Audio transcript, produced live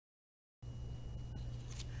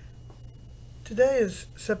Today is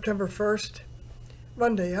September 1st,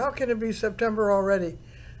 Monday. How can it be September already?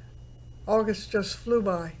 August just flew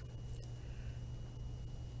by.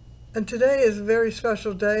 And today is a very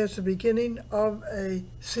special day. It's the beginning of a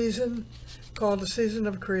season called the Season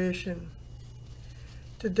of Creation.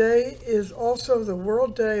 Today is also the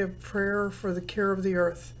World Day of Prayer for the Care of the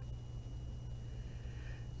Earth.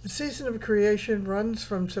 The Season of Creation runs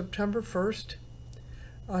from September 1st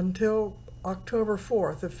until October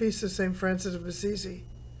 4th, the Feast of St. Francis of Assisi.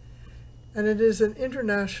 And it is an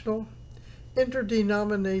international,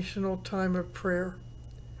 interdenominational time of prayer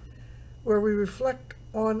where we reflect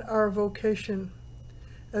on our vocation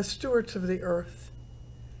as stewards of the earth.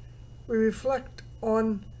 We reflect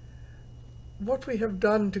on what we have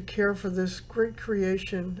done to care for this great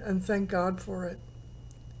creation and thank God for it.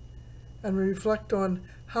 And we reflect on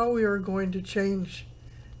how we are going to change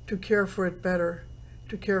to care for it better,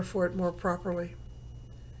 to care for it more properly,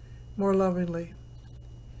 more lovingly.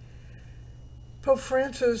 Pope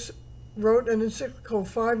Francis wrote an encyclical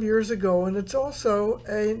 5 years ago, and it's also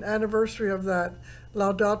an anniversary of that,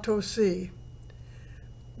 Laudato Si,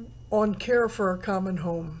 on care for our common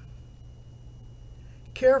home.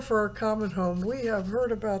 Care for our common home. We have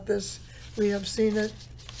heard about this. We have seen it.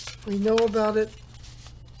 We know about it.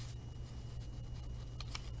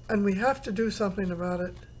 And we have to do something about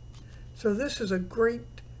it. So this is a great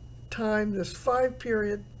time, this 5-week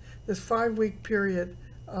period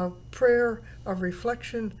of prayer, of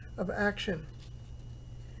reflection, of action.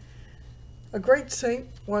 A great saint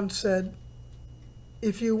once said,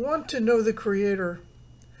 if you want to know the Creator,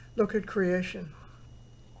 look at creation.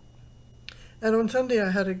 And on Sunday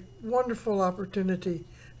I had a wonderful opportunity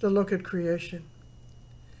to look at creation.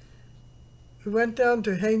 We went down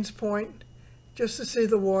to Haynes Point just to see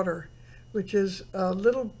the water, which is a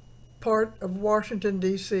little part of Washington,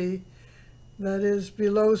 D.C. that is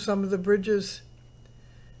below some of the bridges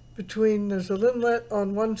between, there's a inlet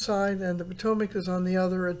on one side and the Potomac is on the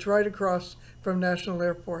other. It's right across from National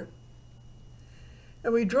Airport.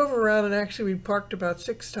 And we drove around, and actually we parked about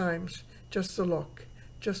 6 times just to look,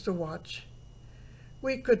 just to watch.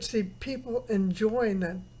 We could see people enjoying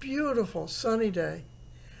that beautiful sunny day,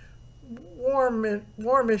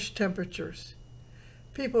 warmish temperatures,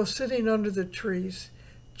 people sitting under the trees,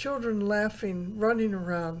 children laughing, running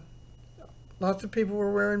around. Lots of people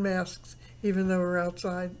were wearing masks, even though we were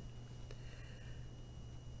outside.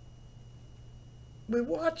 We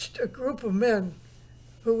watched a group of men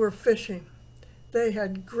who were fishing. They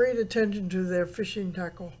had great attention to their fishing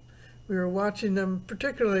tackle. We were watching them,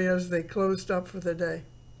 particularly as they closed up for the day.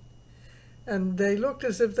 And they looked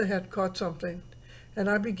as if they had caught something. And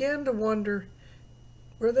I began to wonder,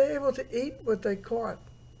 were they able to eat what they caught?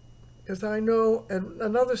 Because I know at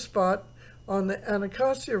another spot on the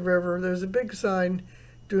Anacostia River, there's a big sign,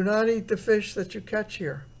 do not eat the fish that you catch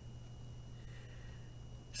here.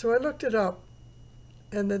 So I looked it up,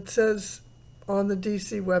 and it says on the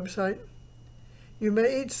DC website, you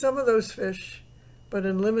may eat some of those fish, but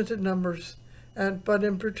in limited numbers, but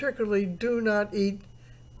in particularly do not eat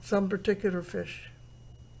some particular fish.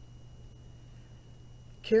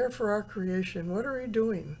 Care for our creation. What are we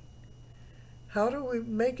doing? How do we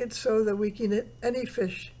make it so that we can eat any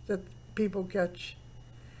fish that people catch?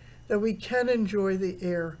 That we can enjoy the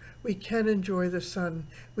air, we can enjoy the sun,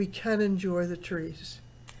 we can enjoy the trees.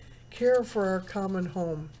 Care for our common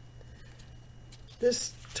home.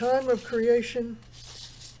 This time of creation,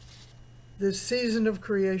 this season of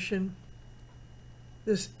creation,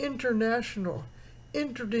 this international,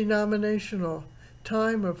 interdenominational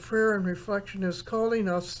time of prayer and reflection is calling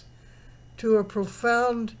us to a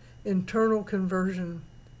profound internal conversion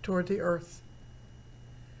toward the earth.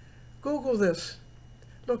 Google this.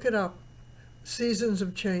 Look it up. Seasons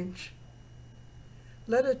of change.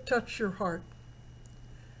 Let it touch your heart.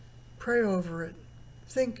 Pray over it.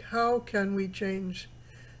 Think, how can we change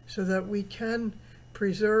so that we can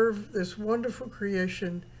preserve this wonderful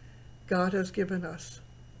creation God has given us?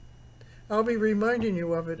 I'll be reminding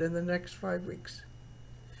you of it in the next 5 weeks.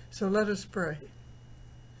 So let us pray.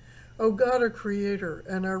 O God, our Creator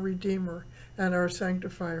and our Redeemer and our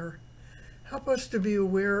Sanctifier, help us to be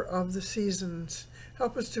aware of the seasons.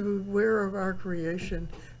 Help us to be aware of our creation.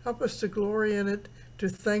 Help us to glory in it, to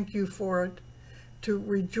thank you for it, to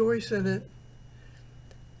rejoice in it,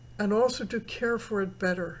 and also to care for it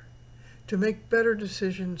better, to make better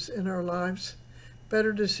decisions in our lives,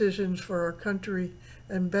 better decisions for our country,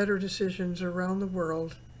 and better decisions around the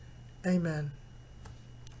world. Amen.